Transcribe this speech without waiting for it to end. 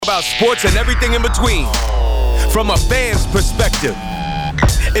About sports and everything in between. From a fan's perspective,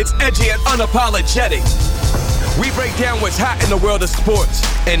 it's edgy and unapologetic. We break down what's hot in the world of sports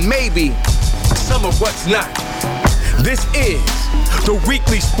and maybe some of what's not. This is the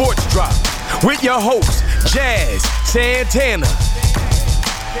Weekly Sports Drop with your host, Jazz Santana.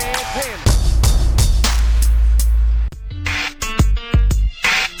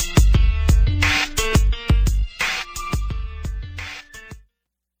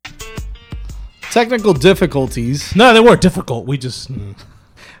 Technical difficulties. No, they weren't difficult. We just...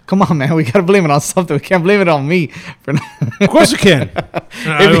 Come on, man. We got to blame it on something. We can't blame it on me. Of course you can.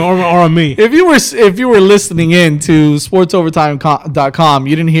 or on me. If you were listening in to sportsovertime.com,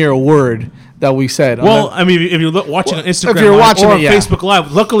 you didn't hear a word that we said. Well, I mean, if you're watching on Instagram if you're watching or on Facebook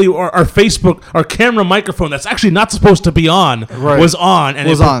Live, luckily our camera microphone that's actually not supposed to be on was on. And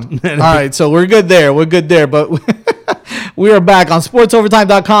was on. All right, so we're good there. But we are back on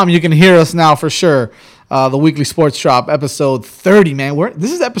sportsovertime.com. You can hear us now for sure. The Weekly Sports Drop, episode 30, man.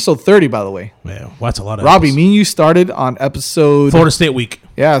 This is episode 30, by the way. Yeah, well, that's a lot of Robbie, episodes. me and you started on episode... Florida State Week.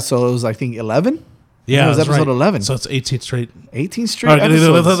 Yeah, so it was, I think, 11? Yeah, it was episode right. 11. So it's 18 straight. 18 straight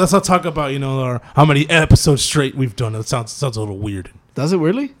episodes. Let's not talk about, how many episodes straight we've done. It sounds a little weird. Does it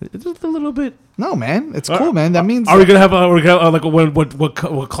really? It's a little bit. No, man. It's cool, man. That means... Are we going to have like what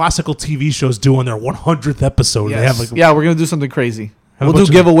classical TV shows do on their 100th episode? Yes. They have we're going to do something crazy. We'll do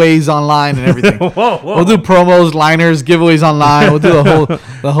giveaways online and everything. whoa. We'll do promos, liners, giveaways online. We'll do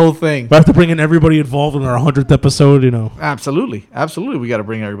the whole thing. We have to bring in everybody involved in our 100th episode, Absolutely. We got to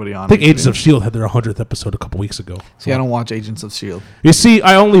bring everybody on. I think Agents of S.H.I.E.L.D. had their 100th episode a couple weeks ago. See, I don't watch Agents of S.H.I.E.L.D. You see,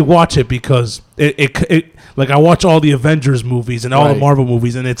 I only watch it because it like I watch all the Avengers movies and all the Marvel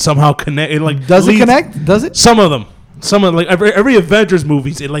movies, and it somehow connect. Does it connect? Does it? Some of them. Some of every Avengers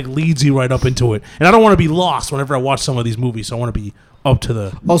movies, it leads you right up into it, and I don't want to be lost whenever I watch some of these movies. So I want to be up to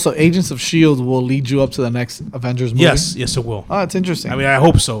the. Also, Agents of S.H.I.E.L.D. will lead you up to the next Avengers movie. Yes, it will. Oh, that's interesting. I mean, I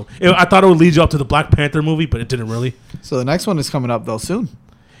hope so. I thought it would lead you up to the Black Panther movie, but it didn't really. So the next one is coming up though soon.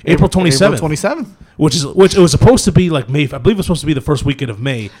 April 27th. April 27th. Which it was supposed to be like May. I believe it was supposed to be the first weekend of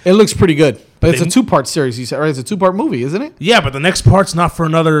May. It looks pretty good, but it's a 2-part series. You said, right? It's a 2-part movie, isn't it? Yeah, but the next part's not for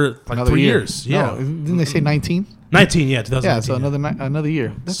another 3 years. No, Yeah, didn't they say 19? 19. Yeah, 2019. Yeah, so another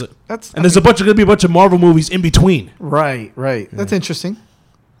year. That's and there's going to be a bunch of Marvel movies in between. Right. Yeah. That's interesting.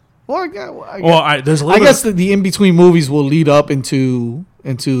 Well, I guess the in between movies will lead up into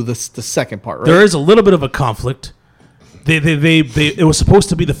the second part. Right? There is a little bit of a conflict. It was supposed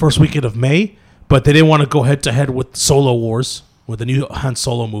to be the first weekend of May, but they didn't want to go head to head with Solo Wars, with the new Han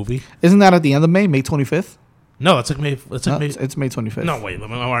Solo movie. Isn't that at the end of May 25th? No, it's like May. It's May 25th. No, wait. All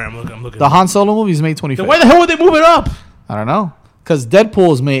right, I'm looking. The Han Solo movie is May 25th. Then why the hell would they move it up? I don't know. Because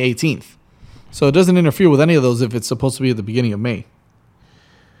Deadpool is May 18th, so it doesn't interfere with any of those if it's supposed to be at the beginning of May.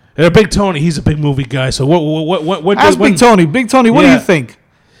 And Big Tony, he's a big movie guy. So what? Ask Big Tony. Big Tony, what do you think?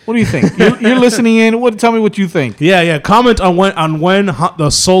 What do you think? You're listening in. Tell me what you think. Yeah. Comment on when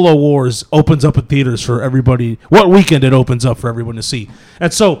the Solo Wars opens up in theaters for everybody. What weekend it opens up for everyone to see.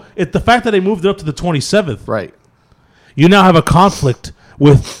 And so the fact that they moved it up to the 27th, right? You now have a conflict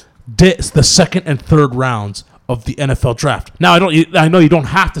with the second and third rounds of the NFL draft. Now I know you don't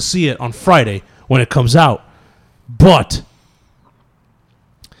have to see it on Friday when it comes out, but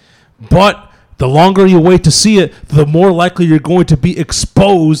the longer you wait to see it, the more likely you're going to be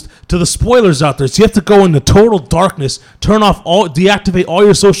exposed to the spoilers out there. So you have to go into total darkness, deactivate all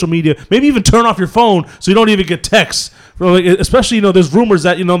your social media, maybe even turn off your phone so you don't even get texts. Especially, there's rumors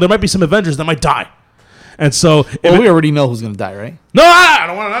that, there might be some Avengers that might die. And so, we already know who's going to die, right? No, I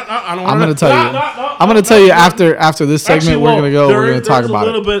don't want to. I'm going to tell you. I'm going to tell you after this segment. We're going to talk about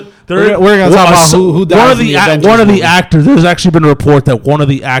it. We're going to talk about who dies in the Avengers. One of the actors. There's actually been a report that one of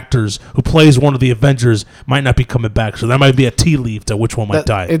the actors who plays one of the Avengers might not be coming back. So that might be a tea leaf to which one might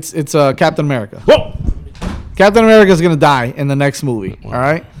die. It's Captain America. Whoa! Captain America is going to die in the next movie. All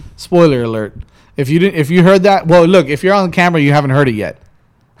right. Spoiler alert. If you heard that, well, look. If you're on camera, you haven't heard it yet.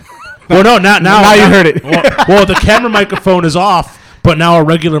 Well, no, now you heard it. well, the camera microphone is off, but now a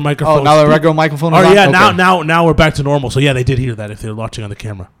regular microphone. Oh, now the regular microphone is on? Yeah, okay. now we're back to normal. So, yeah, they did hear that if they're watching on the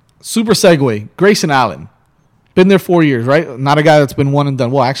camera. Super segue. Grayson Allen. Been there 4 years, right? Not a guy that's been one and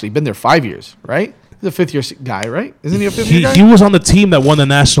done. Well, actually, been there 5 years, right? He's a fifth-year guy, right? Isn't he a fifth-year guy? He was on the team that won the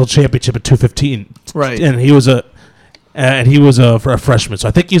national championship in 2015. Right. And he was for a freshman. So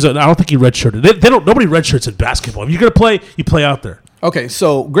I think I don't think he redshirted. Nobody redshirts in basketball. If you're going to play, you play out there. Okay,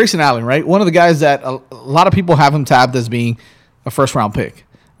 so Grayson Allen, right? One of the guys that a lot of people have him tabbed as being a first-round pick,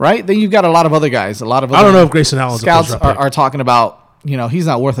 right? Then you've got a lot of other guys. I don't know if Grayson Allen's scouts a first-round pick. are talking about he's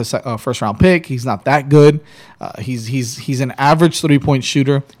not worth a first round pick. He's not that good. He's an average 3-point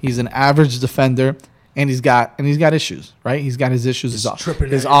shooter. He's an average defender, and he's got issues, right? He's got his issues.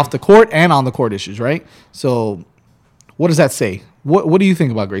 His off the court and on the court issues, right? So, what does that say? What do you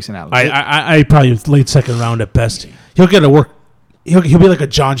think about Grayson Allen? I probably late second round at best. He'll get a work. He'll be like a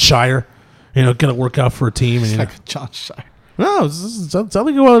John Shire, get a workout for a team. And, like a John Shire. No, it's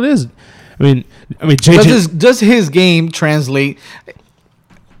telling you what it is. I mean, JJ does his game translate?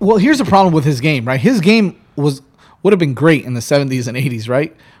 Well, here's the problem with his game, right? His game would have been great in the 70s and 80s,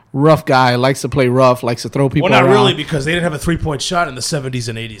 right? Rough guy, likes to play rough, likes to throw people around. Well, not really, because they didn't have a 3-point shot in the 70s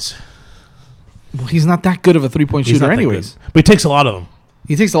and 80s. Well, he's not that good of a 3-point shooter anyways. But he takes a lot of them.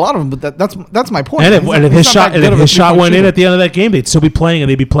 He takes a lot of them, but that's my point. And if his shot went in at the end of that game, they'd still be playing,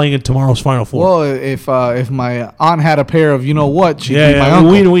 and they'd be playing in tomorrow's Final Four. Well, if my aunt had a pair of she'd be my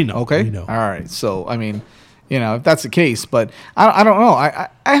uncle. We know. Okay? We know. All right. So, I mean, if that's the case. But I don't know. I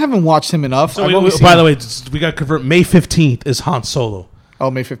haven't watched him enough. So by the way, we got to confirm May 15th is Han Solo. Oh,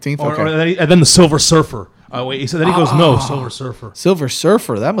 May 15th? Okay. And then the Silver Surfer. Oh, wait. So then he goes, Silver Surfer. Silver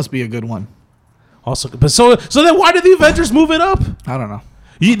Surfer. That must be a good one. Also, but so then why did the Avengers move it up? I don't know.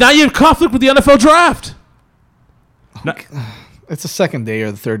 Now you have conflict with the NFL draft. It's the second day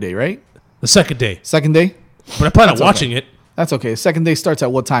or the third day, right? The second day. Second day? But I plan on watching it. That's okay. Second day starts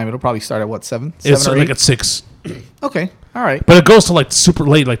at what time? It'll probably start at what, 7? It's 7 or 8? like at 6. Okay. All right. But it goes to like super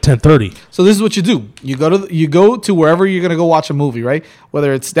late, like 10:30. So this is what you do. You go to wherever you're gonna go watch a movie, right?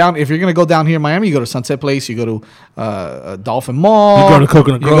 Whether it's if you're gonna go down here in Miami, you go to Sunset Place. You go to Dolphin Mall. You go to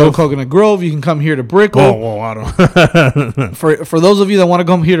Coconut Grove. You go to Coconut Grove. You can come here to Brickell. Whoa, I don't. For those of you that want to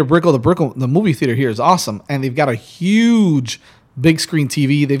come here to Brickell, the movie theater here is awesome, and they've got a huge big screen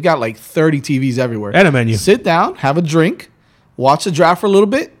TV. They've got like 30 TVs everywhere And a menu. Sit down, have a drink, watch the draft for a little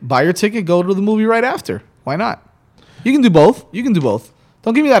bit, buy your ticket, go to the movie right after. Why not? You can do both.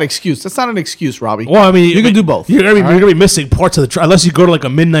 Don't give me that excuse. That's not an excuse, Robbie. Well, I mean, you can do both. You're gonna be missing parts of the draft unless you go to like a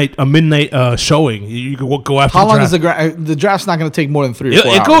midnight showing. You can go after. How long is the draft's not going to take more than 3 or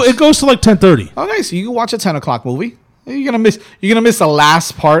 4 hours? It goes to like 10:30. Okay, so you can watch a 10 o'clock movie. You're gonna miss the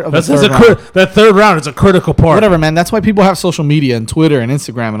last part of the third round. That third round is a critical part. Whatever, man. That's why people have social media and Twitter and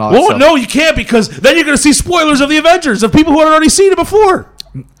Instagram and all that stuff. No, you can't, because then you're gonna see spoilers of the Avengers of people who had already seen it before.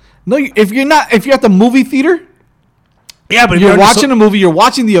 No, if you're at the movie theater. Yeah, but you're watching a movie. You're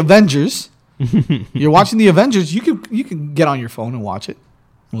watching the Avengers. You're watching the Avengers. You can get on your phone and watch it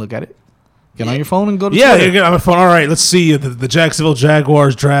and look at it. Get on your phone and go to Twitter. You get on my phone. All right, let's see the Jacksonville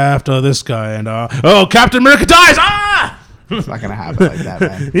Jaguars draft. This guy and Captain America dies. It's not gonna happen like that,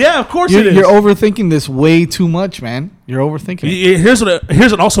 man. Yeah, of course it is. You're overthinking this way too much, man. You're overthinking it. Here's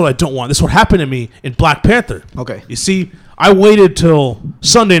what I don't want. This is what happened to me in Black Panther. Okay. You see, I waited till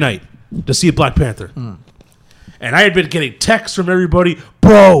Sunday night to see Black Panther. And I had been getting texts from everybody,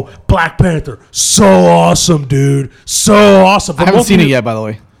 bro, Black Panther, so awesome, dude. So awesome. I haven't seen it yet, by the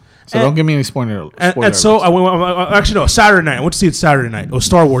way. So don't give me any spoiler. And so I went, Saturday night. I went to see it Saturday night. It was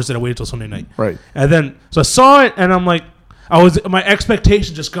Star Wars, then I waited till Sunday night. Right. And then, so I saw it, and I'm like, my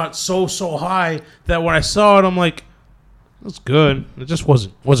expectation just got so high that when I saw it, I'm like, it was good. It just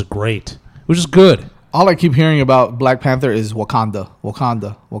wasn't great. It was just good. All I keep hearing about Black Panther is Wakanda.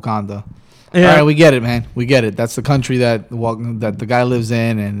 Yeah. All right, we get it, man. We get it. That's the country that the guy lives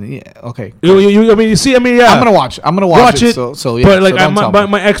in, and yeah, okay. Yeah. I'm gonna watch it. So yeah. But like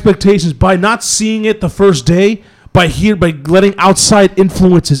my expectations, by not seeing it the first day, by letting outside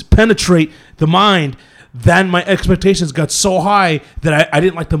influences penetrate the mind, then my expectations got so high that I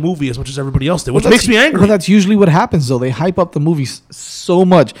didn't like the movie as much as everybody else did, which makes me angry. Well, that's usually what happens, though. They hype up the movies so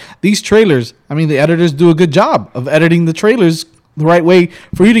much. These trailers, the editors do a good job of editing the trailers the right way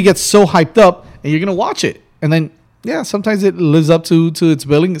for you to get so hyped up, and you're gonna watch it, and then sometimes it lives up to its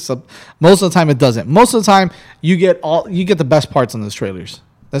billing. Most of the time it doesn't. Most of the time you get the best parts on those trailers.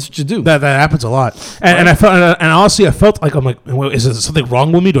 That's what you do. That happens a lot, and I felt, and honestly, I felt like I'm like, is there something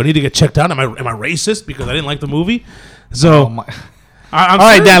wrong with me? Do I need to get checked out? Am I racist because I didn't like the movie? So. All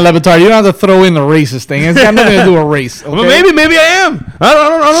right, Dan Le Batard, you don't have to throw in the racist thing. It's got nothing to do with race. Okay? Well, maybe I am. I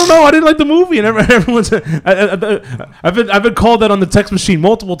don't know. I didn't like the movie, and everyone's. I've been called that on the text machine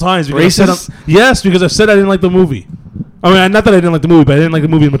multiple times. Racist? Yes, because I've said I didn't like the movie. Not that I didn't like the movie, but I didn't like the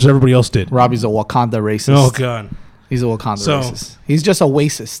movie as much as everybody else did. Robbie's a Wakanda racist. Oh God. He's a Wakanda racist. He's just a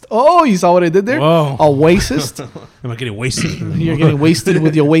wasist. Oh, you saw what I did there? Whoa. A wasist? Am I getting wasted? You're getting wasted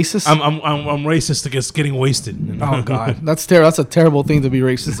with your wasist? I'm racist against getting wasted. Oh God, that's terrible. That's a terrible thing to be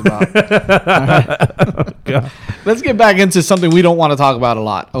racist about. Right. God. Let's get back into something we don't want to talk about a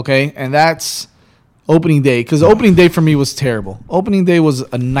lot, okay? And that's opening day, because opening day for me was terrible. Opening day was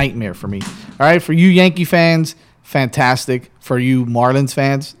a nightmare for me. All right, for you Yankee fans, fantastic. for you Marlins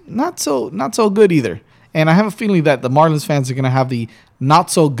fans, not so good either. And I have a feeling that the Marlins fans are going to have the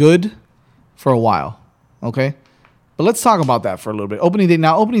not so good for a while. Okay? But let's talk about that for a little bit. Opening day.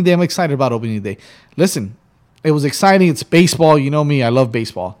 Now, opening day, I'm excited about opening day. Listen, it was exciting. It's baseball. You know me. I love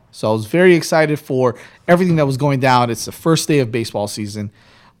baseball. So I was very excited for everything that was going down. It's the first day of baseball season.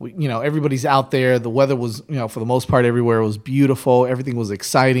 Everybody's out there. The weather was, for the most part, everywhere was beautiful. Everything was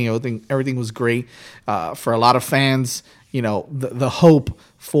exciting. Everything was great. For a lot of fans, the hope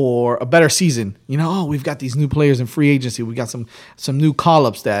for a better season. We've got these new players in free agency. We got some new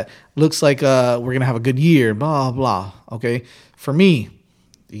call-ups that looks like we're going to have a good year, blah, blah. Okay? For me,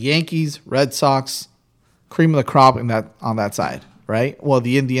 the Yankees, Red Sox, cream of the crop on that side, right? Well,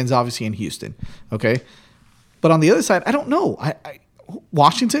 the Indians, obviously, in Houston. Okay? But on the other side, I don't know.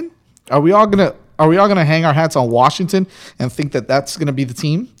 Washington? Are we all gonna hang our hats on Washington and think that that's gonna be the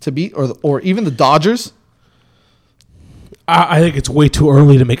team to beat, or even the Dodgers? I think it's way too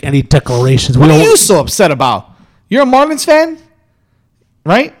early to make any declarations. What are you so upset about? You're a Marlins fan,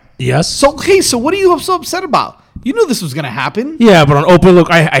 right? Yes. So what are you so upset about? You knew this was gonna happen. Yeah, but on open look,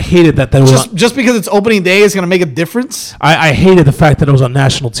 I hated that was just because it's opening day is gonna make a difference. I hated the fact that it was on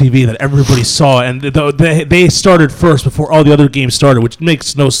national TV that everybody saw, and they started first before all the other games started, which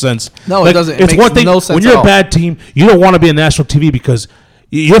makes no sense. No, it doesn't. It's one thing when you're a bad team, you don't want to be on national TV because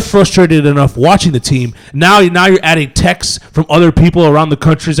you're frustrated enough watching the team. Now you're adding texts from other people around the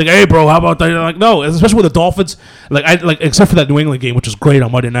country. It's like, hey, bro, how about that? You're like, no, especially with the Dolphins. Except for that New England game, which was great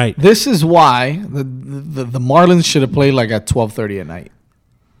on Monday night. This is why the Marlins should have played at 12:30 at night.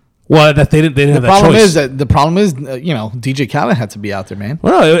 Well, that they didn't have that choice. The problem is DJ Khaled had to be out there, man.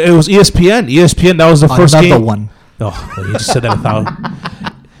 Well, it was ESPN. ESPN. That was the first game. Another one. Oh, you just said that without.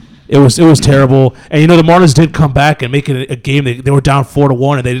 It was terrible, and the Marlins did come back and make it a game. They were down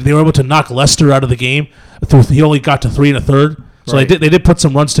 4-1, and they were able to knock Lester out of the game. He only got to 3 1/3, so right. they did put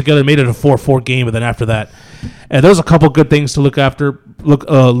some runs together, made it a 4-4 game, and then after that, and there's a couple good things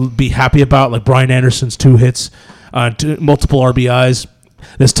to be happy about, like Brian Anderson's 2 hits, multiple RBIs.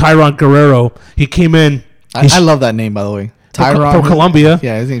 This Tyron Guerrero, he came in. I love that name, by the way. Tyron from Colombia.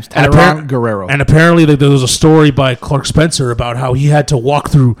 Yeah, his name's Tyron Guerrero. And apparently there was a story by Clark Spencer about how he had to walk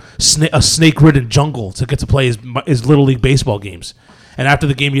through a snake-ridden jungle to get to play his Little League baseball games. And after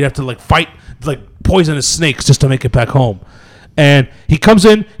the game, you'd have to fight poisonous snakes just to make it back home. And he comes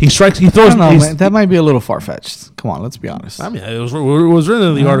in, he strikes, he throws. I don't know, man. That might be a little far-fetched. Come on, let's be honest. I mean, it was written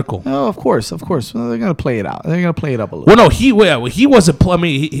in the article. Oh, of course. Well, they're gonna play it out. They're gonna play it up a little. Well, no, he wasn't.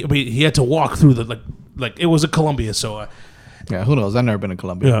 He had to walk through it was in Colombia, so. Yeah, who knows? I've never been in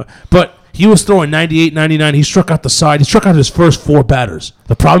Colombia. Yeah, but he was throwing 98, 99. He struck out the side. He struck out his first 4 batters.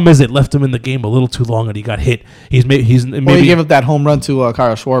 The problem is they left him in the game a little too long, and he got hit. He gave up that home run to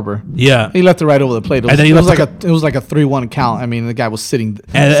Kyle Schwarber. Yeah, he left it right over the plate. It was like a 3-1 count. I mean, the guy was sitting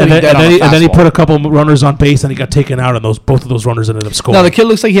then he put a couple runners on base, and he got taken out, and both of those runners ended up scoring. No, the kid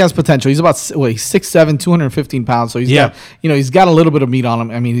looks like he has potential. He's about 6'7", 215 pounds. So he's got a little bit of meat on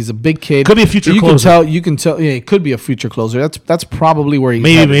him. I mean, he's a big kid. Could be a future closer. You can tell. Yeah, it could be a future closer. That's probably where he's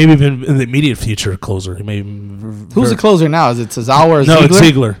maybe even in the immediate future closer. Who's the closer now? Is it Tazawa or Ziegler? No, it's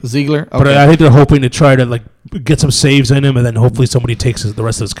Ziegler. Ziegler. Okay. But I think they're hoping to try to get some saves in him, and then hopefully somebody takes the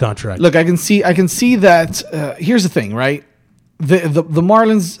rest of his contract. Look, I can see that. Here's the thing, right? The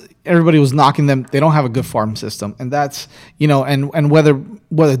Marlins, everybody was knocking them. They don't have a good farm system, and that's and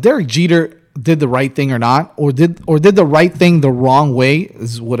whether Derek Jeter did the right thing or not, or did the right thing the wrong way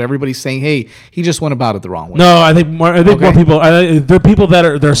is what everybody's saying. Hey, he just went about it the wrong way. No, I think more people. There are people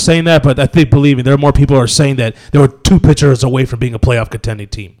they're saying that, but I think believe me, there are more people who are saying that there were 2 pitchers away from being a playoff contending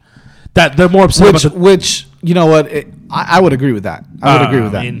team. That they're more upset about. Which you know what? I would agree with that. I would agree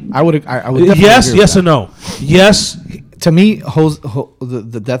with that. I would. Yes, and no. Yes. To me,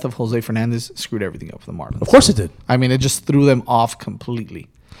 the death of Jose Fernandez screwed everything up for the Marlins. Of course it did. I mean, it just threw them off completely.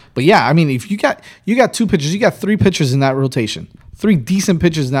 But yeah, I mean, if you got 2 pitchers, you got 3 pitchers in that rotation, 3 decent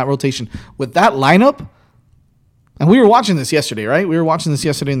pitchers in that rotation with that lineup. And we were watching this yesterday, right? We were watching this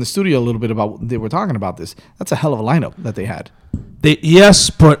yesterday in the studio a little bit they were talking about this. That's a hell of a lineup that they had. Yes,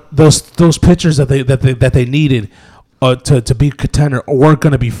 but those pitchers that they needed to be a contender weren't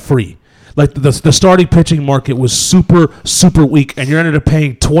going to be free. Like the starting pitching market was super weak, and you ended up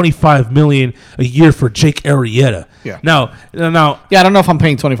paying $25 million a year for Jake Arrieta. Yeah. Now, I don't know if I'm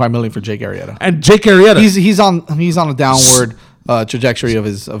paying $25 million for Jake Arrieta. And Jake Arrieta, he's on a downward trajectory of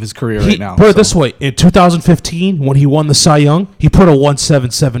his career right now. Put it this way: in 2015, when he won the Cy Young, he put a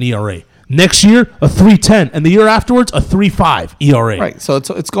 1.77 ERA. Next year, a 3.10, and the year afterwards, a 3.5 ERA. Right, so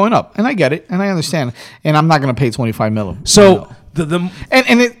it's going up, and I get it, and I understand, and I'm not going to pay $25 million. So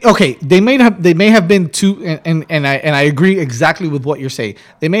Okay, they may have been two, and I agree exactly with what you're saying.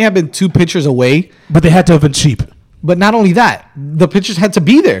 They may have been two pitchers away, but they had to have been cheap. But not only that, the pitchers had to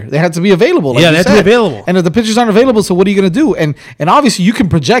be there. They had to be available. They had to be available. And if the pitchers aren't available, so what are you going to do? And obviously, you can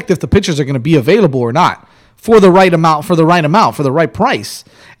project if the pitchers are going to be available or not for the right amount, for the right price.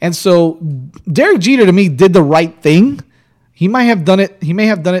 And so, Derek Jeter to me did the right thing. He may have done it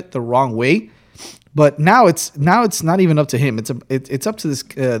the wrong way, but now it's not even up to him. It's up to this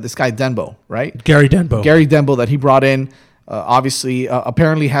guy Denbo, right? Gary Denbo that he brought in. Obviously,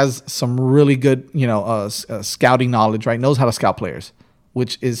 apparently has some really good, scouting knowledge, right? Knows how to scout players,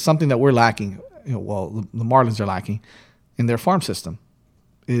 which is something that we're lacking. The Marlins are lacking in their farm system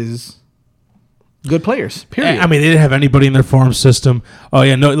is good players. Period. I mean, they didn't have anybody in their farm system. Oh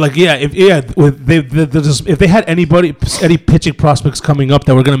yeah, no, if they had any pitching prospects coming up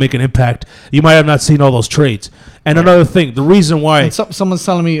that were going to make an impact, you might have not seen all those trades. And another thing, the reason why someone's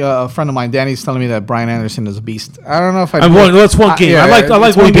telling me, a friend of mine, Danny's telling me that Brian Anderson is a beast. I don't know if that's one game. I like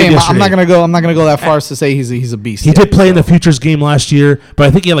what he did yesterday. I'm not gonna go that far as to say he's a beast. He did play in the Futures game last year, but I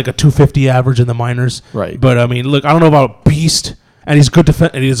think he had like a 250 average in the minors. Right. But I mean, look, I don't know about beast. And he's good.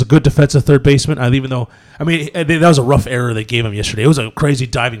 And he's a good defensive third baseman. Even though, that was a rough error they gave him yesterday. It was a crazy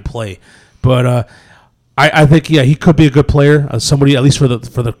diving play, but I think he could be a good player. Somebody at least for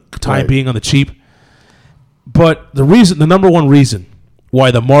the time being on the cheap. But the number one reason why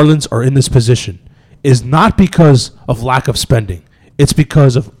the Marlins are in this position is not because of lack of spending. It's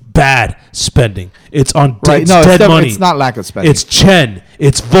because of bad spending. It's on dead money. It's not lack of spending. It's Chen.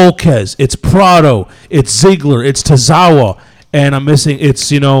 It's Volquez. It's Prado. It's Ziegler. It's Tazawa. And I'm missing. It's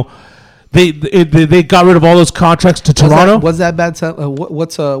they got rid of all those contracts to Toronto. Was that bad?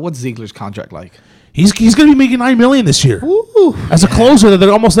 What's Ziegler's contract like? He's going to be making $9 million this year. Ooh, as a closer that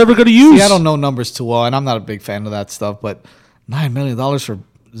they're almost never going to use. See, I don't know numbers too well, and I'm not a big fan of that stuff. But $9 million for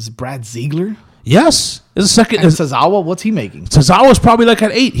Brad Ziegler? Yes, it's a second. And Tazawa, what's he making? Tazawa's probably like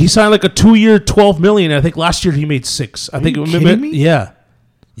at $8 million. He signed like a 2-year, $12 million. I think last year he made $6 million. Are you kidding me?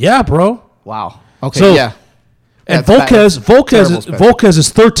 Yeah, bro. Wow. Okay. So, yeah. And Volquez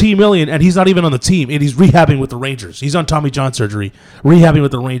is $13 million, and he's not even on the team, and he's rehabbing with the Rangers. He's on Tommy John surgery, rehabbing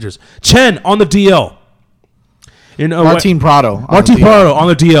with the Rangers. Chen on the DL. Martin Prado on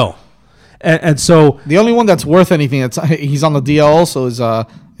the DL. And so the only one that's worth anything he's on the DL also is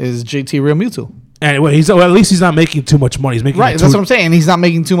JT Realmuto. Anyway, at least he's not making too much money. He's making that's what I'm saying. He's not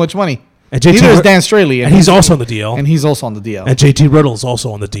making too much money. And neither is Dan Straley, and he's also on the DL. And he's also on the DL. And JT Riddle's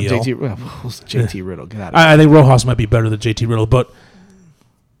also on the DL. JT Riddle, get out of here. I think Rojas might be better than JT Riddle, but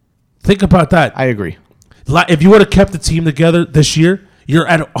think about that. I agree. If you would have kept the team together this year, you're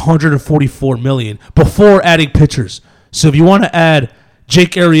at $144 million before adding pitchers. So if you want to add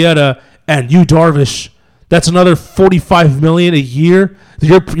Jake Arrieta and Yu Darvish, that's another $45 million a year.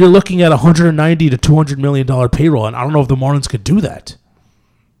 You're looking at $190 to $200 million payroll, and I don't know if the Marlins could do that.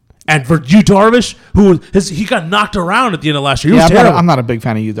 And for Yu Darvish, he got knocked around at the end of last year. I'm not a big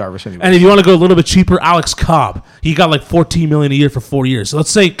fan of Yu Darvish anyway. And if you want to go a little bit cheaper, Alex Cobb. He got like $14 million a year for 4 years. So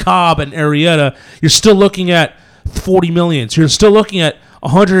let's say Cobb and Arrieta, you're still looking at $40 million. So you're still looking at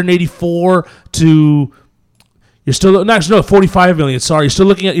 184 to $45 million. Sorry, you're still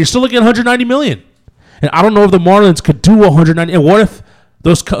looking at $190 million. And I don't know if the Marlins could do 190. And what if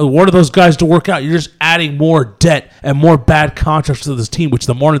those guys to work out? You're just adding more debt and more bad contracts to this team, which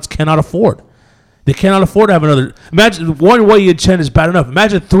the Marlins cannot afford. They cannot afford to have another. Imagine one Wei-Yin Chen is bad enough.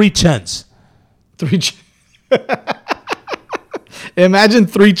 Imagine 3 Chens. Imagine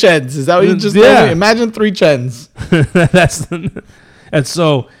 3 Chens. Is that what you just told me? Imagine 3 Chens. And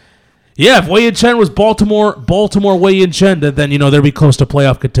so, yeah, if Wei-Yin Chen was Baltimore Wei-Yin Chen, then they'd be close to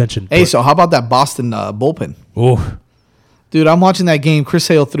playoff contention. Hey, so how about that Boston bullpen? Oh, dude, I'm watching that game. Chris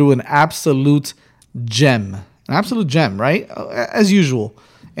Sale threw an absolute gem, right? As usual,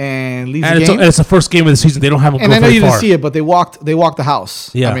 and leads the game. And it's the first game of the season. They don't have them. And I know you didn't see it, but they walked the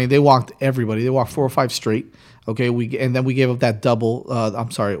house. Yeah, I mean, they walked everybody. They walked 4 or 5 straight. Okay, and then we gave up that double.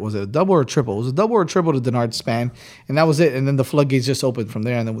 I'm sorry, was it a double or a triple? It was a double or a triple to Denard Span, and that was it. And then the floodgates just opened from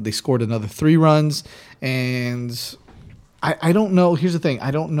there, and then they scored another 3 runs. And I don't know. Here's the thing.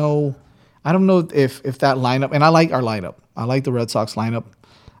 I don't know if that lineup, and I like our lineup. I like the Red Sox lineup.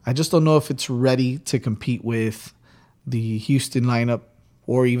 I just don't know if it's ready to compete with the Houston lineup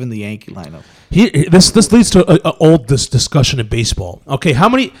or even the Yankee lineup. This leads to an old discussion in baseball. Okay, how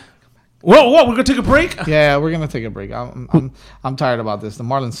many? Whoa! We're gonna take a break. Yeah, we're gonna take a break. I'm tired about this. The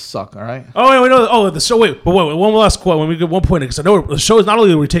Marlins suck. All right. Oh wait, no. Oh, the show. Wait. One last quote. When we get one point, because I know the show is not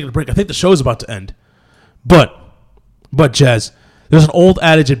only we're taking a break. I think the show is about to end. But Jazz, there's an old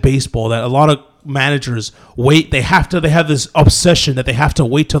adage in baseball that a lot of managers wait. They have this obsession that they have to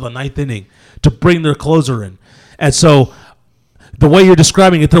wait till the ninth inning to bring their closer in. And so the way you're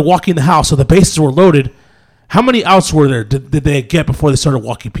describing it, they're walking the house, so the bases were loaded. How many outs were there did they get before they started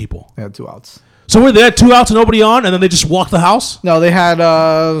walking people? They had 2 outs. So were they had 2 outs and nobody on, and then they just walked the house? No, they had...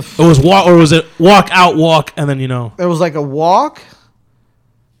 It was walk, or was it walk, out, walk, and then, There was like a walk.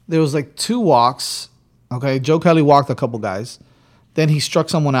 There was like 2 walks. Okay, Joe Kelly walked a couple guys. Then he struck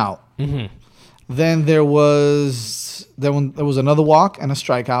someone out. Mm-hmm. Then there was another walk and a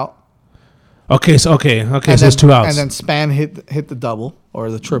strikeout. Okay, so there's 2 outs. And then Span hit the double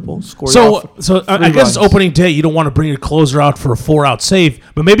or the triple. Scored I guess it's opening day. You don't want to bring your closer out for a 4-out save,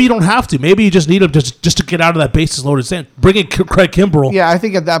 but maybe you don't have to. Maybe you just need him just to get out of that bases loaded stand. Bring in Craig Kimbrell. Yeah, I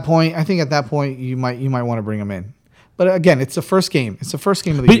think at that point you might want to bring him in. But again, it's the first game. It's the first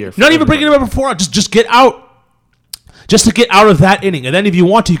game of the year. Not even bringing him up for 4 out. Just get out. Just to get out of that inning, and then if you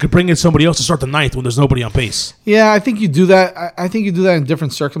want to, you could bring in somebody else to start the ninth when there's nobody on base. Yeah, I think you do that. I think you do that in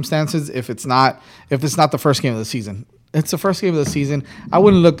different circumstances. If it's not the first game of the season, it's the first game of the season. I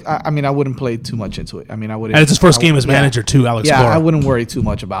wouldn't play too much into it. I wouldn't. And it's his first game as manager too, Alex. Yeah, Cora. I wouldn't worry too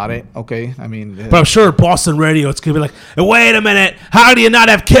much about it. Okay, but I'm sure Boston radio, it's gonna be like, wait a minute, how do you not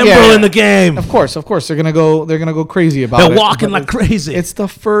have Kimbrell in the game? Of course, they're gonna go crazy about it. They're walking like crazy. It's the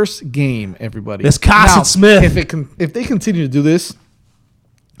first game, everybody. It's Carson Smith. If they continue to do this,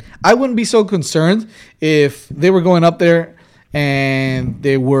 I wouldn't be so concerned if they were going up there and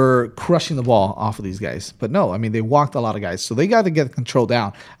they were crushing the ball off of these guys. But no, they walked a lot of guys. So they got to get control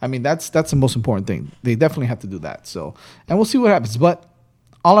down. That's the most important thing. They definitely have to do that. So, and we'll see what happens. But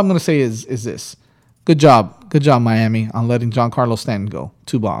all I'm going to say is this. Good job, Miami, on letting Giancarlo Stanton go.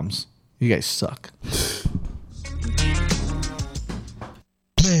 2 bombs. You guys suck.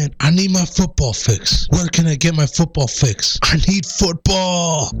 Man, I need my football fix. Where can I get my football fix? I need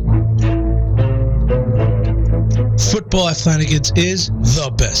football. Football at Flanagan's is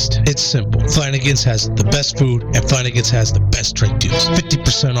the best. It's simple. Flanagan's has the best food, and Flanagan's has the best drink deals.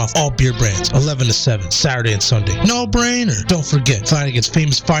 50% off all beer brands, 11 to 7, Saturday and Sunday. No brainer. Don't forget Flanagan's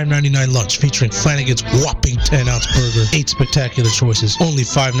famous $5.99 lunch featuring Flanagan's whopping 10-ounce burger, 8 spectacular choices, only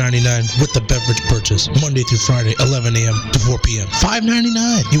 $5.99 with the beverage purchase, Monday through Friday, 11 a.m. to 4 p.m.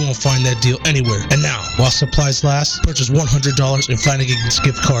 $5.99. You won't find that deal anywhere. And now, while supplies last, purchase $100 in Flanagan's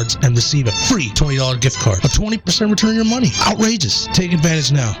gift cards and receive a free $20 gift card. A 20% return your money. Outrageous. Take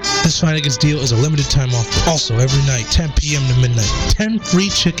advantage now. This Flanagan's deal is a limited time offer. Also, every night, 10 p.m. to midnight, 10 free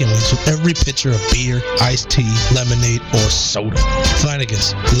chicken wings with every pitcher of beer, iced tea, lemonade, or soda.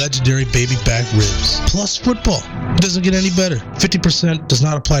 Flanagan's legendary baby back ribs. Plus football. It doesn't get any better. 50% does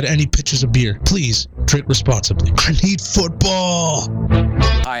not apply to any pitchers of beer. Please drink responsibly. I need football.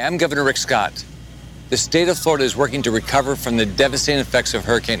 Hi, I'm Governor Rick Scott. The state of Florida is working to recover from the devastating effects of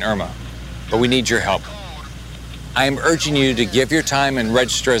Hurricane Irma, but we need your help. I am urging you to give your time and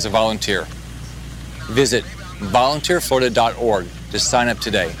register as a volunteer. Visit volunteerflorida.org to sign up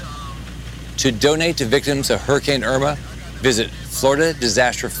today. To donate to victims of Hurricane Irma, visit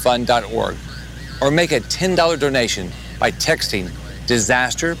floridadisasterfund.org or make a $10 donation by texting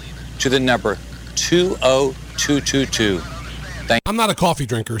disaster to the number 20222. I'm not a coffee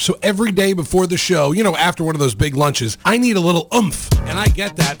drinker, so every day before the show, after one of those big lunches, I need a little oomph, and I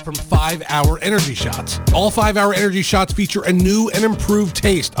get that from 5-Hour Energy Shots. All 5-Hour Energy Shots feature a new and improved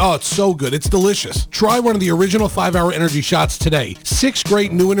taste. Oh, it's so good. It's delicious. Try one of the original 5-Hour Energy Shots today. 6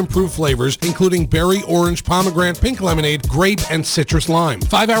 great new and improved flavors, including berry, orange, pomegranate, pink lemonade, grape, and citrus lime.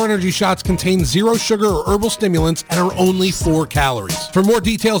 5-Hour Energy Shots contain 0 sugar or herbal stimulants and are only 4 calories. For more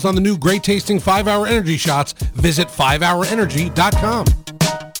details on the new great-tasting 5-Hour Energy Shots, visit 5hourenergy.com.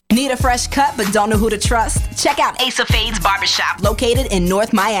 Need a fresh cut but don't know who to trust? Check out Ace of Fades Barbershop, located in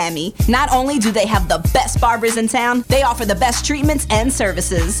North Miami. Not only do they have the best barbers in town, they offer the best treatments and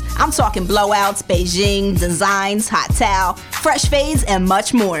services. I'm talking blowouts, Beijing, designs, hot towel, fresh fades, and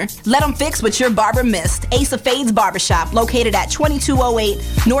much more. Let them fix what your barber missed. Ace of Fades Barbershop, located at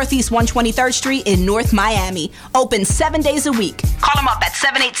 2208 Northeast 123rd Street in North Miami. Open 7 days a week. Call them up at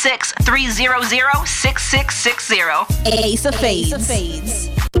 786-300-6660. Ace of Fades.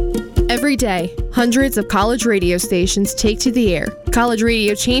 Every day, hundreds of college radio stations take to the air. College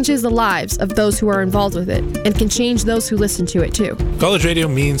radio changes the lives of those who are involved with it and can change those who listen to it too. College radio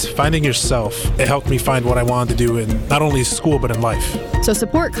means finding yourself. It helped me find what I wanted to do in not only school but in life. So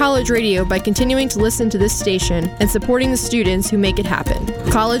support college radio by continuing to listen to this station and supporting the students who make it happen.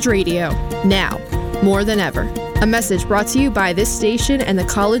 College radio, now, more than ever. A message brought to you by this station and the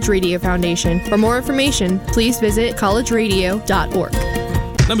College Radio Foundation. For more information, please visit collegeradio.org.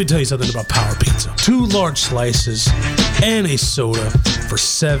 Let me tell you something about Power Pizza. 2 large slices and a soda for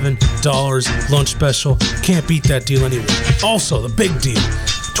 $7 lunch special. Can't beat that deal anywhere. Also, the big deal.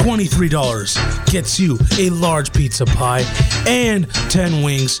 $23 gets you a large pizza pie and 10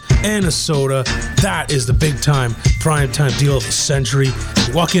 wings and a soda. That is the big time, prime time deal of the century.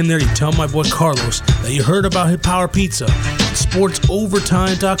 You walk in there, you tell my boy Carlos that you heard about his Power Pizza on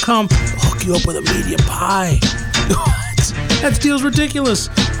sportsovertime.com. They'll hook you up with a medium pie. What? That deal's ridiculous.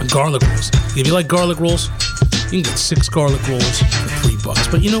 And garlic rolls. If you like garlic rolls, you can get 6 garlic rolls for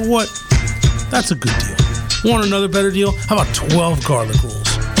 $3. But you know what? That's a good deal. Want another better deal? How about 12 garlic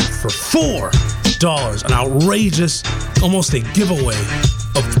rolls for $4? An outrageous, almost a giveaway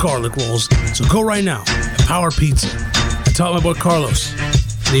of garlic rolls. So go right now at Power Pizza. I tell my boy Carlos.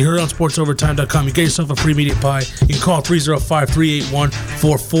 And you heard it on sportsovertime.com. You get yourself a free medium pie. You can call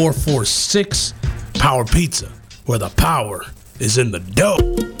 305-381-4446. Power Pizza, where the power is in the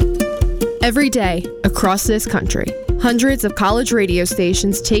dough. Every day, across this country, hundreds of college radio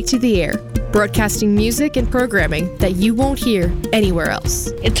stations take to the air, broadcasting music and programming that you won't hear anywhere else.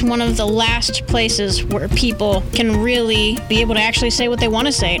 It's one of the last places where people can really be able to actually say what they want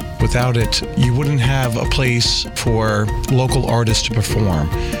to say. Without it, you wouldn't have a place for local artists to perform.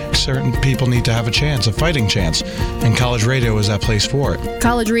 Certain people need to have a chance, a fighting chance, and college radio is that place for it.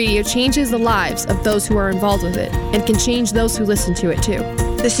 College radio changes the lives of those who are involved with it and can change those who listen to it too.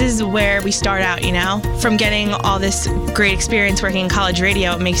 This is where we start out, you know? From getting all this great experience working in college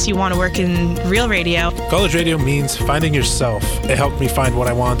radio, it makes you want to work in real radio. College radio means finding yourself. It helped me find what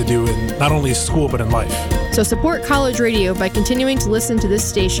I wanted to do in not only school, but in life. So support college radio by continuing to listen to this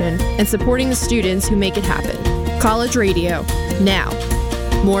station and supporting the students who make it happen. College radio, now,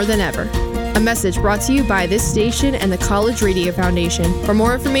 more than ever. A message brought to you by this station and the College Radio Foundation. For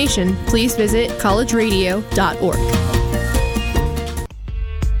more information, please visit collegeradio.org.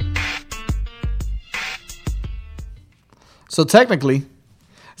 So technically,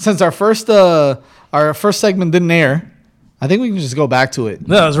 since our first segment didn't air, I think we can just go back to it.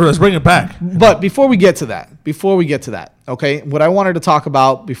 No, let's bring it back. But before we get to that, okay, what I wanted to talk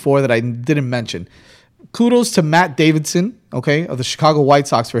about before that I didn't mention, kudos to Matt Davidson, okay, of the Chicago White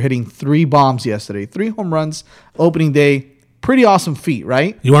Sox for hitting 3 bombs yesterday, 3 home runs, opening day. Pretty awesome feat,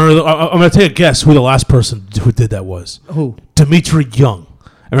 right? You want to? I'm going to take a guess who the last person who did that was. Who? Dimitri Young.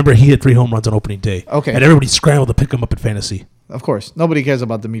 I remember he hit 3 home runs on opening day. Okay. And everybody scrambled to pick him up in fantasy. Of course. Nobody cares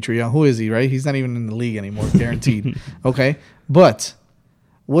about Dimitri Young. Who is he, right? He's not even in the league anymore, guaranteed. Okay. But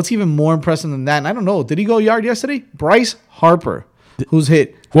what's even more impressive than that, and I don't know, did he go yard yesterday? Bryce Harper, who's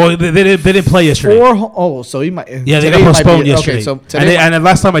hit. Well, they didn't play yesterday. So he might. Yeah, they got postponed yesterday. Okay, so today and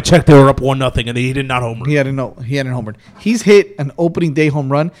last time I checked, they were up 1-0, and he did not homer. He hadn't homered. He's hit an opening day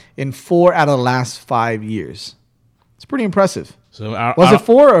home run in 4 out of the last 5 years. It's pretty impressive. So was it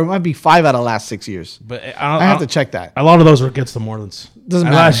 4 or it might be 5 out of the last 6 years? But I have to check that. A lot of those were against the Marlins. Doesn't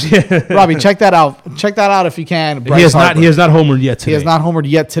matter. Robbie, check that out. Check that out if you can. He has not homered yet today. He has not homered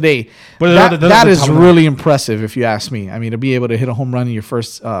yet today. But that is really impressive, if you ask me. I mean, to be able to hit a home run in your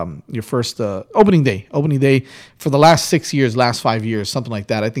first opening day for the last 6 years, last 5 years, something like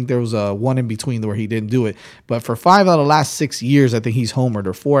that. I think there was one in between where he didn't do it. But for 5 out of the last 6 years, I think he's homered,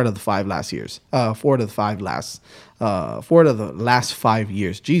 or 4 out of the 5 last years. 4 out of the last 5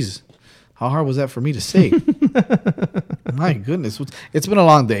 years. Jesus. How hard was that for me to say? My goodness. It's been a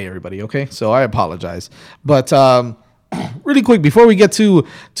long day, everybody, okay? So I apologize. But really quick, before we get to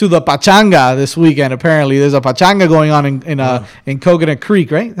the Pachanga this weekend, apparently there's a Pachanga going on in Coconut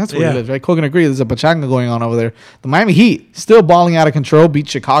Creek, right? That's where he lives, right? Coconut Creek, there's a Pachanga going on over there. The Miami Heat, still balling out of control, beat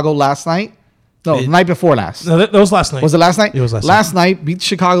Chicago last night. No, the night before last. No, that was last night. Was it last night? It was last night. Last night, beat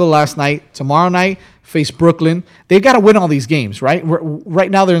Chicago last night. Tomorrow night, face Brooklyn. They've got to win all these games, right? Right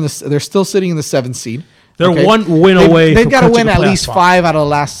now, they're still sitting in the 7th seed. They're one win away. They've got to win at least 5 out of the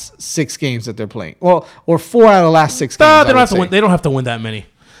last 6 games that they're playing. Well, or 4 out of the last 6 games. They don't have to win. They don't have to win that many.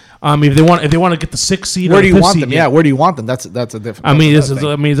 If they want to get the 6th seed, where do you want them? Yeah, where do you want them? That's a different.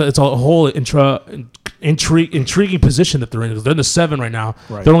 It's a whole intriguing position that they're in. They're in the 7 right now.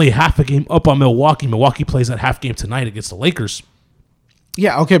 Right. They're only half a game up on Milwaukee. Milwaukee plays that half game tonight against the Lakers.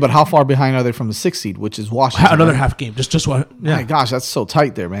 Yeah, okay, but how far behind are they from the 6th seed, which is Washington? Another half game. Just what? Yeah. My gosh, that's so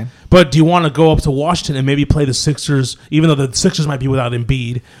tight there, man. But do you want to go up to Washington and maybe play the Sixers, even though the Sixers might be without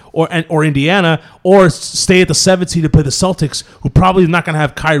Embiid, or Indiana, or stay at the 7th seed to play the Celtics, who probably is not going to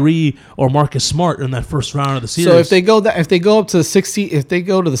have Kyrie or Marcus Smart in that first round of the series? So if they go up to the 6th seed, if they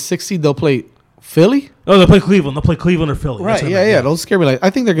go to the 6th seed, they'll play Philly? Oh, they'll play Cleveland. They'll play Cleveland or Philly. Right? Yeah. Don't scare me. I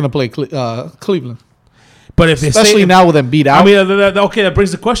think they're going to play Cleveland. But if especially now with Embiid out, that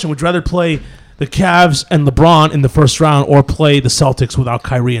brings the question: would you rather play the Cavs and LeBron in the first round or play the Celtics without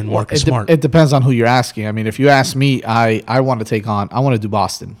Kyrie and Marcus Smart? It depends on who you're asking. I mean, if you ask me, I want to do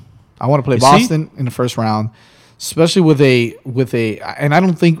Boston. I want to play Boston in the first round, especially with a and I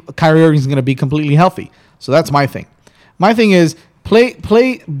don't think Kyrie Irving is going to be completely healthy. So that's my thing. My thing is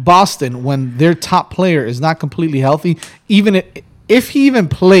play Boston when their top player is not completely healthy, even if he even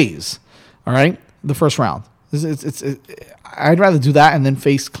plays, all right, the first round. I'd rather do that and then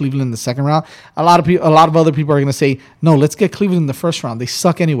face Cleveland in the second round. A lot of other people are going to say, no, let's get Cleveland in the first round. They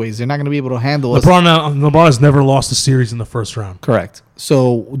suck anyways. They're not going to be able to handle us. LeBron has never lost a series in the first round. Correct.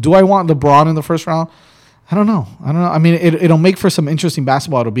 So do I want LeBron in the first round? I don't know. I mean, it'll make for some interesting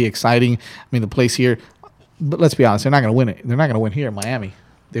basketball. It'll be exciting. I mean, the place here, but let's be honest, they're not going to win it. They're not going to win here in Miami.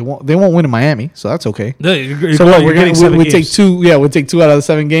 They won't win in Miami, so that's okay. No, we take 2. Yeah, we'll take 2 out of the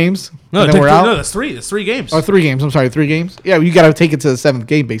 7 games. No, and then we're out. No, that's 3. That's 3 games. Or 3 games. I'm sorry, 3 games. Yeah, you got to take it to the 7th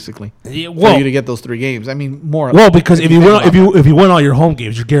game basically. Yeah, for you to get those 3 games. I mean, more. Well, because if you win all your home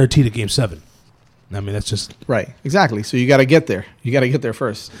games, you're guaranteed a game 7. I mean, that's just right. Exactly. So you got to get there. You got to get there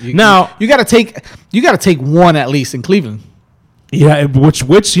first. You got to take 1 at least in Cleveland. Yeah, which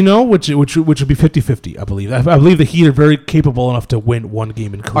would be 50-50, I believe. I believe the Heat are very capable enough to win 1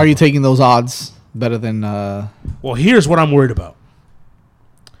 game in Cleveland. Are you taking those odds better than Well, here's what I'm worried about.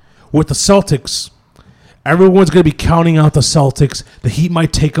 With the Celtics, everyone's going to be counting out the Celtics. The Heat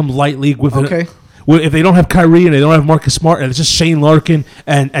might take them lightly with if they don't have Kyrie and they don't have Marcus Smart and it's just Shane Larkin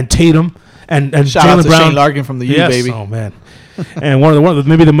and Tatum and shout Jaylen out to Brown. Shane Larkin from the U, baby. Oh man. And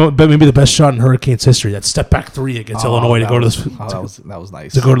maybe the best shot in Hurricanes history, that step back 3 against Illinois to go to the that was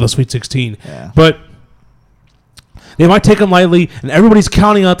nice to go to the Sweet 16. Yeah. But they might take them lightly, and everybody's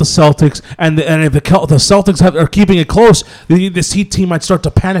counting out the Celtics. And if the Celtics are keeping it close, this Heat team might start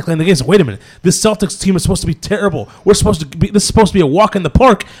to panic in the game. So wait a minute, this Celtics team is supposed to be terrible. This is supposed to be a walk in the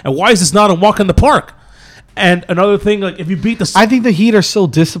park, and why is this not a walk in the park? And another thing, like if you beat the, I think the Heat are so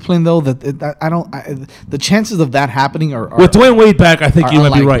disciplined though that the chances of that happening are with Dwayne Wade back, I think you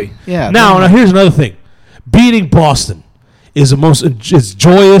might be right. Yeah. Now here's another thing: beating Boston is it's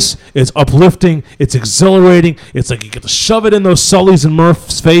joyous, it's uplifting, it's exhilarating. It's like you get to shove it in those Sullys and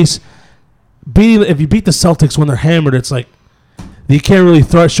Murph's face. If you beat the Celtics when they're hammered, it's like you can't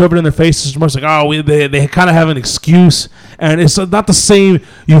really shove it in their faces. It's more like, they kind of have an excuse, and it's not the same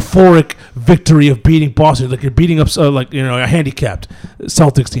euphoric victory of beating Boston. Like you're beating up a handicapped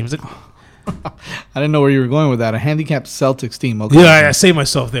Celtics team. It's like, I didn't know where you were going with that. A handicapped Celtics team. Okay. Yeah, I saved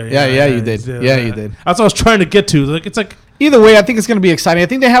myself there. Yeah, you did. Yeah, you did. That's what I was trying to get to. It's like either way, I think it's going to be exciting. I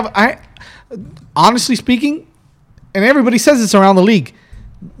think they have. Honestly speaking, and everybody says this around the league,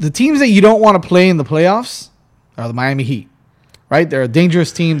 the teams that you don't want to play in the playoffs are the Miami Heat. Right, they're a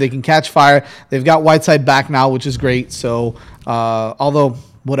dangerous team. They can catch fire. They've got Whiteside back now, which is great. So, although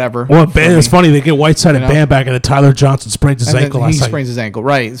whatever. Well, it's funny they get Whiteside and Bam back, and then Tyler Johnson sprains his ankle. He sprains his ankle,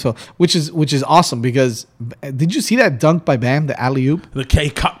 right? So, which is awesome because did you see that dunk by Bam, the alley-oop?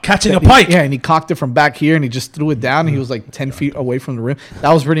 Catching a pike. Yeah, and he cocked it from back here, and he just threw it down. And he was like 10 feet away from the rim.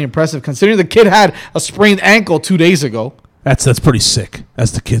 That was pretty impressive, considering the kid had a sprained ankle 2 days ago. That's pretty sick,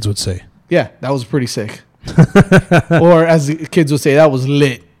 as the kids would say. Yeah, that was pretty sick. Or as the kids would say, that was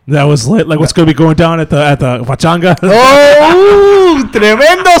lit. That was lit. Like what's going to be going down at the Pachanga? Oh,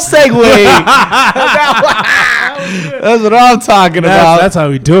 tremendo segue. That's what I'm talking about. That's how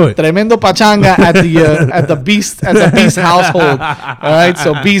we do it. Tremendo Pachanga at the Beast household. All right,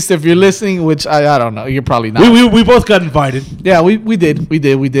 so Beast, if you're listening, which I don't know, you're probably not. We both got invited. Yeah, we did.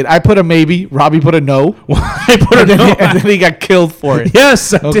 I put a maybe. Robbie put a no. I put a no, and then he got killed for it.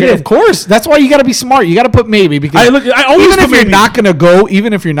 Yes, I did. Of course. That's why you got to be smart. You got to put maybe because even if you're not gonna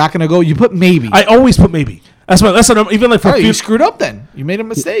go, you put maybe. I always put maybe. That's what even like for you screwed up then. You made a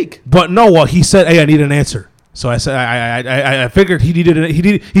mistake. But no, well, he said, "Hey, I need an answer." So I said, I figured he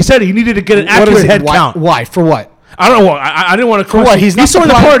said he needed to get an accurate head count. Why? For what? I don't know. I didn't want to. For what? He's not supplying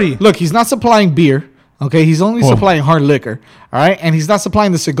the party. Look, he's not supplying beer. Okay, he's only supplying hard liquor. All right, and he's not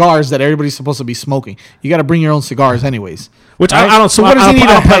supplying the cigars that everybody's supposed to be smoking. You got to bring your own cigars, anyways. Which right? I don't. So what does he need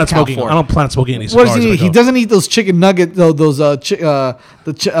a head count for? I don't plan on smoking any cigars. What does he need? He doesn't eat those chicken nuggets. What are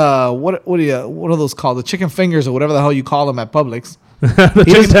those called? The chicken fingers or whatever the hell you call them at Publix.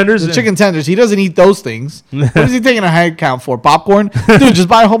 Chicken tenders. The chicken tenders. He doesn't eat those things. What is he taking a head count for? Popcorn? Dude, just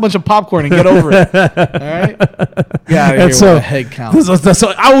buy a whole bunch of popcorn and get over it. All right? Yeah, so a head count.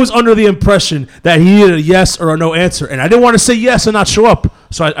 So I was under the impression that he needed a yes or a no answer, and I didn't want to say yes and not show up,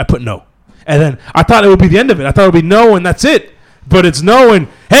 so I put no. And then I thought it would be the end of it. I thought it would be no, and that's it. But it's no, and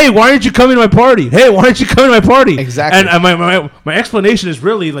hey, why aren't you coming to my party? Hey, why aren't you coming to my party? Exactly. And my explanation is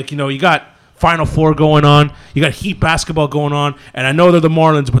really like, you got Final Four going on. You got Heat basketball going on, and I know they're the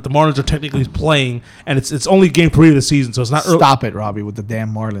Marlins, but the Marlins are technically playing, and it's only game 3 of the season, so it's not. Stop it, Robbie, with the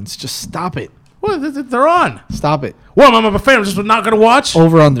damn Marlins. Just stop it. Well, they're on. Stop it. Well, I'm a fan. I'm just not going to watch.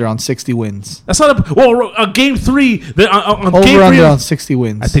 Over under on 60 wins. That's not a game 3. On Over game 3 under on 60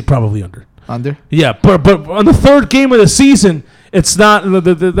 wins. I think probably under. Under? Yeah, but on the third game of the season, it's not.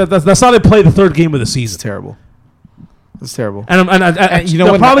 That's how they play the third game of the season. It's terrible. It's terrible. And you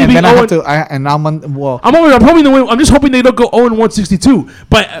know what? Probably and be then I have 0 to. I'm on. I'm hoping to win. I'm just hoping they don't go 0-162.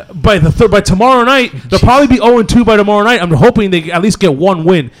 By tomorrow night, they'll probably be 0-2 by tomorrow night. I'm hoping they at least get 1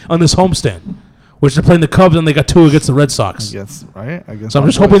 win on this homestand, which they're playing the Cubs and they got 2 against the Red Sox. Yes, right. I guess. So I'm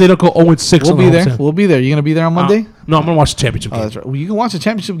just hoping they don't go 0-6. We'll be there. We'll be there. You gonna be there on Monday? No, I'm gonna watch the championship game. That's right. Well, you can watch the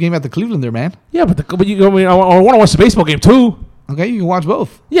championship game at the Cleveland there, man. Yeah, but I want to watch the baseball game too. Okay, you can watch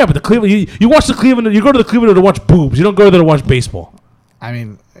both. Yeah, but the Cleveland, you watch the Cleveland. You go to the Cleveland to watch boobs. You don't go there to watch baseball. I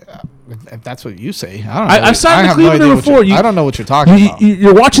mean, if that's what you say, I don't know. I've sat in the Cleveland there before. I don't know what you're talking about.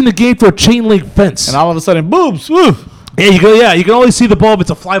 You're watching the game through a chain link fence, and all of a sudden, boobs. Woo. Yeah, you go. Yeah, you can only see the ball. But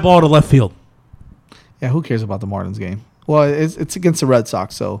it's a fly ball to left field. Yeah, who cares about the Marlins game? Well, it's against the Red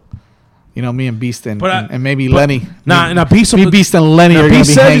Sox, so. You know, me and Beast and maybe Lenny. Beast and Lenny are going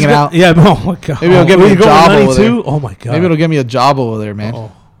to be hanging out. Yeah, oh my God. Maybe it'll get me a job over there. Oh my God. Maybe it'll get me a job over there, man. Oh,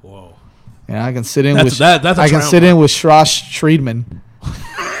 whoa. Yeah, I can sit in with Schross Friedman.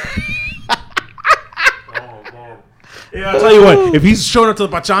 Yeah, I'll tell you what. If he's showing up to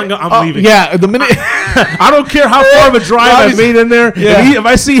the Pachanga, I'm leaving. Yeah, the minute I don't care how far of a drive I've made in there. Yeah. If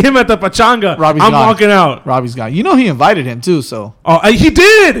I see him at the Pachanga, I'm walking out. Robbie's gone. You know he invited him too, so. Oh, he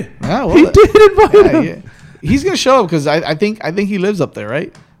did. Yeah, well, he did invite him. Yeah. He's gonna show up because I think he lives up there,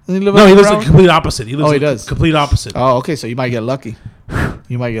 right? Doesn't he live he lives the complete opposite. He does. Complete opposite. Oh, okay. So you might get lucky.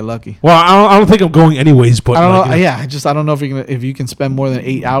 You might get lucky. Well, I don't think I'm going anyways. But I don't know. Yeah, I don't know if you can spend more than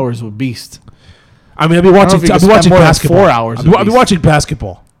 8 hours with Beast. I mean, I'll be watching basketball. 4 hours. I'll be watching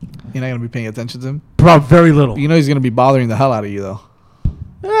basketball. You're not gonna be paying attention to him. Probably very little. You know he's gonna be bothering the hell out of you though.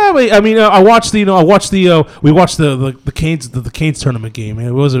 Yeah, I mean, we watched the Canes tournament game.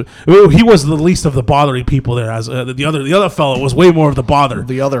 He was the least of the bothering people there. As the other fellow was way more of the bother.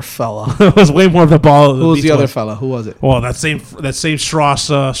 The other fella was way more of the bother. Who was the other fella? Who was it? Well, that same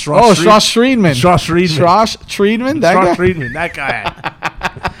Schross. Schross Friedman. Schross Friedman. That guy.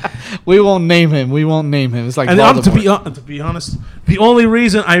 We won't name him. It's like to be honest, the only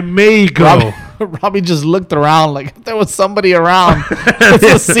reason I may go. Robbie just looked around like if there was somebody around. It's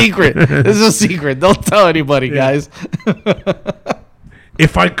a secret. This is a secret. Don't tell anybody, guys.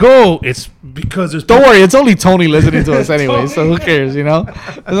 If I go, it's because there's. Don't worry, it's only Tony listening to us anyway, so who cares? You know,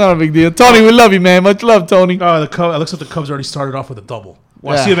 it's not a big deal. Tony, we love you, man. Much love, Tony. Oh, it looks like the Cubs already started off with a double.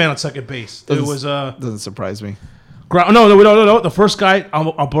 Well, I see a man on second base. Doesn't surprise me. No. The first guy,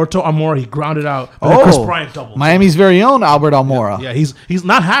 Alberto Almora, he grounded out. Chris Bryant doubled. Miami's very own Albert Almora. Yeah, he's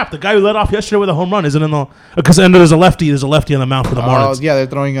not half. The guy who led off yesterday with a home run isn't in the because there's a lefty on the mound for the Marlins. Oh yeah, they're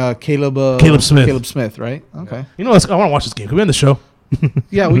throwing Caleb Smith. Caleb Smith, right? Okay. You know, I want to watch this game. Can we end the show?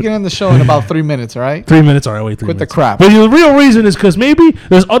 Yeah, we can end the show in about 3 minutes. All right. 3 minutes. All right, wait. 3 minutes. Quit the crap. But the real reason is because maybe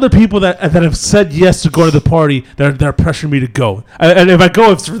there's other people that have said yes to go to the party that are pressuring me to go. And if I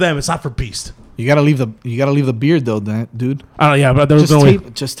go, it's for them. It's not for Beast. You gotta leave the beard though, dude. Yeah, but there's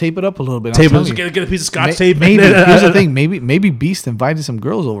just tape it up a little bit. Get a piece of Scotch tape. Maybe here's the thing. Maybe Beast invited some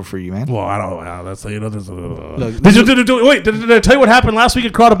girls over for you, man. Well, I don't know. That's there's did I tell you what happened last week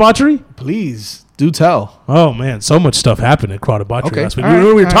at Crowd Debauchery? Please do tell. Oh man, so much stuff happened at Crowd Debauchery last week.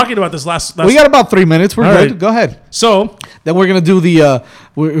 We were talking about this last. We got about 3 minutes. We're good. Right. Go ahead. So then we're gonna do the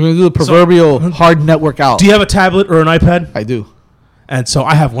proverbial hard network out. Do you have a tablet or an iPad? I do. And so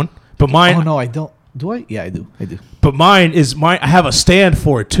I have one. But mine. Oh no, I don't. Do I? Yeah, I do. But mine is I have a stand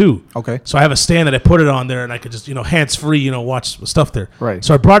for it too. Okay. So I have a stand that I put it on there, and I could just hands free, watch stuff there. Right.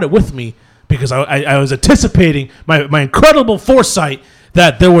 So I brought it with me because I was anticipating my incredible foresight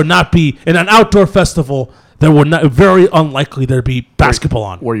that there would not be in an outdoor festival. There would not very unlikely there'd be basketball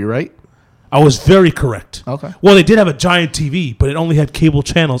on. Were you right? I was very correct. Okay. Well, they did have a giant TV, but it only had cable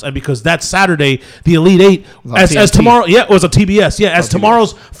channels, and because that Saturday, the Elite Eight, as tomorrow, it was on TBS. Yeah, as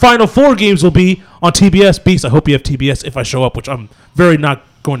tomorrow's Final Four games will be on TBS. Beast, I hope you have TBS if I show up, which I'm very not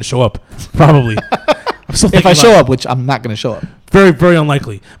going to show up, probably. If I show up, which I'm not going to show up. Very, very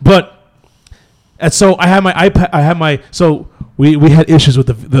unlikely. But, and so I have my iPad. So we had issues with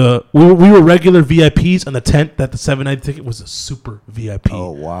we were regular VIPs, and the tent that the 7-night ticket was a super VIP.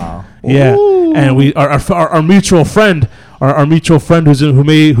 Oh wow! Yeah, ooh. And our mutual friend, our mutual friend who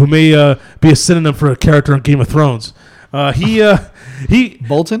may be a synonym for a character in Game of Thrones. He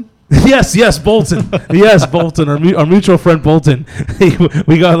Bolton. Yes, Bolton. Yes, Bolton. Our mutual friend Bolton.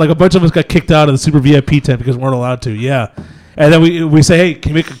 We got like a bunch of us got kicked out of the super VIP tent because we weren't allowed to. Yeah. And then we say, hey, can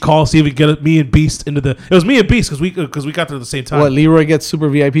you make a call, see if we can get me and Beast into the... It was me and Beast because we got there at the same time. What, Leroy gets super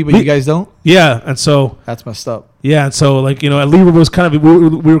VIP, but you guys don't? Yeah, and so... That's messed up. Yeah, and so, like, and Leroy was kind of...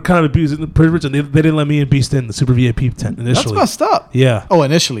 We were kind of abusing the privilege, and they didn't let me and Beast in the super VIP tent initially. That's messed up. Yeah. Oh,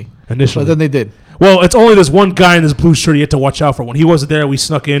 initially. But then they did. Well, it's only this one guy in this blue shirt you had to watch out for. When he wasn't there, we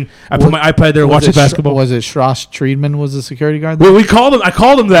snuck in. I put my iPad there watching basketball. Was it Schross Triedman was the security guard there? Well, I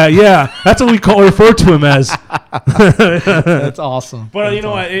called him that, yeah. That's what we refer to him as. That's awesome. But,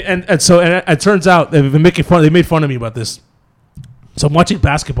 awesome. And it turns out they made fun of me about this. So I'm watching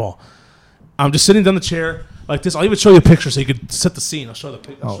basketball. I'm just sitting down the chair like this. I'll even show you a picture so you can set the scene. I'll show the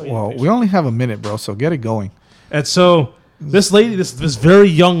picture. We only have a minute, bro, so get it going. And so... This lady, this very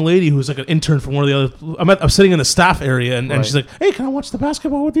young lady who's like an intern from one of the other... I'm sitting in the staff area, and she's like, hey, can I watch the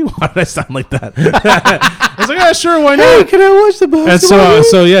basketball with you? Why did I sound like that? I was like, yeah, sure, why not? Hey, can I watch the basketball? And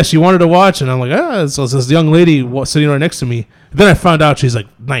so yeah, she wanted to watch, and I'm like, so it's this young lady sitting right next to me. Then I found out she's like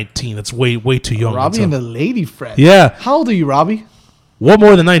 19. That's way too young. Robbie and the lady friend. Yeah. How old are you, Robbie? What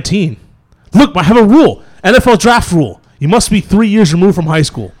more than 19? Look, I have a rule. NFL draft rule. You must be 3 years removed from high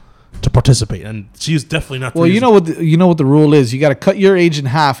school to participate, and she's definitely not. Well, you know what the rule is. You got to cut your age in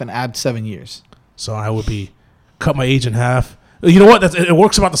half and add 7 years. So I would cut my age in half. You know what? It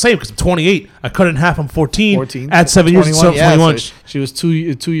works about the same because I'm 28. I cut it in half. I'm 14. Add 7 years. So 21. So she was 2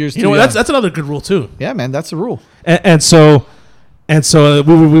 years. You know what? That's another good rule too. Yeah, man, that's a rule. So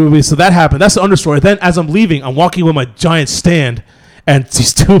that happened. That's the understory. Then as I'm leaving, I'm walking with my giant stand, and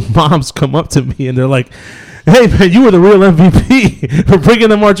these two moms come up to me and they're like, hey, man, you were the real MVP for bringing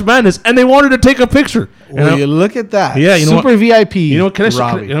the March Madness, and they wanted to take a picture. Well, you look at that. Yeah, super VIP. You know what? Can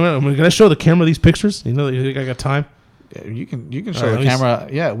I show the camera these pictures? You think I got time? Yeah, you can show the camera.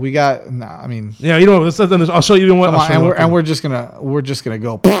 Yeah, we got. I mean. Yeah, you know what? I'll show you what. And we're just gonna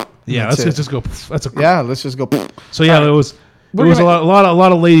go. Yeah, let's just go. Let's just go. So yeah, there was a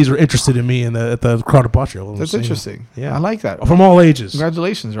lot of ladies were interested in me at the crowd debauchery. That's interesting. Yeah, I like that. From all ages.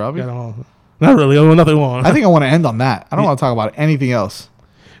 Congratulations, Robbie. Not really. Nothing wrong. I think I want to end on that. I don't want to talk about anything else.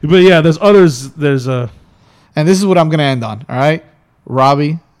 But yeah, there's others. And this is what I'm going to end on. All right?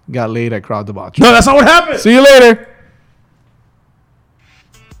 Robbie got laid at crowd debauchery. No, that's not what happened. See you later.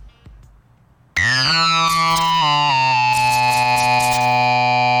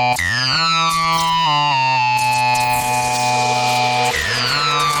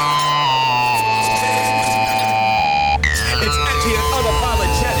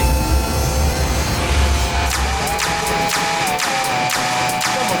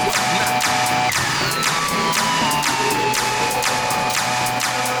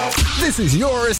 This is yours.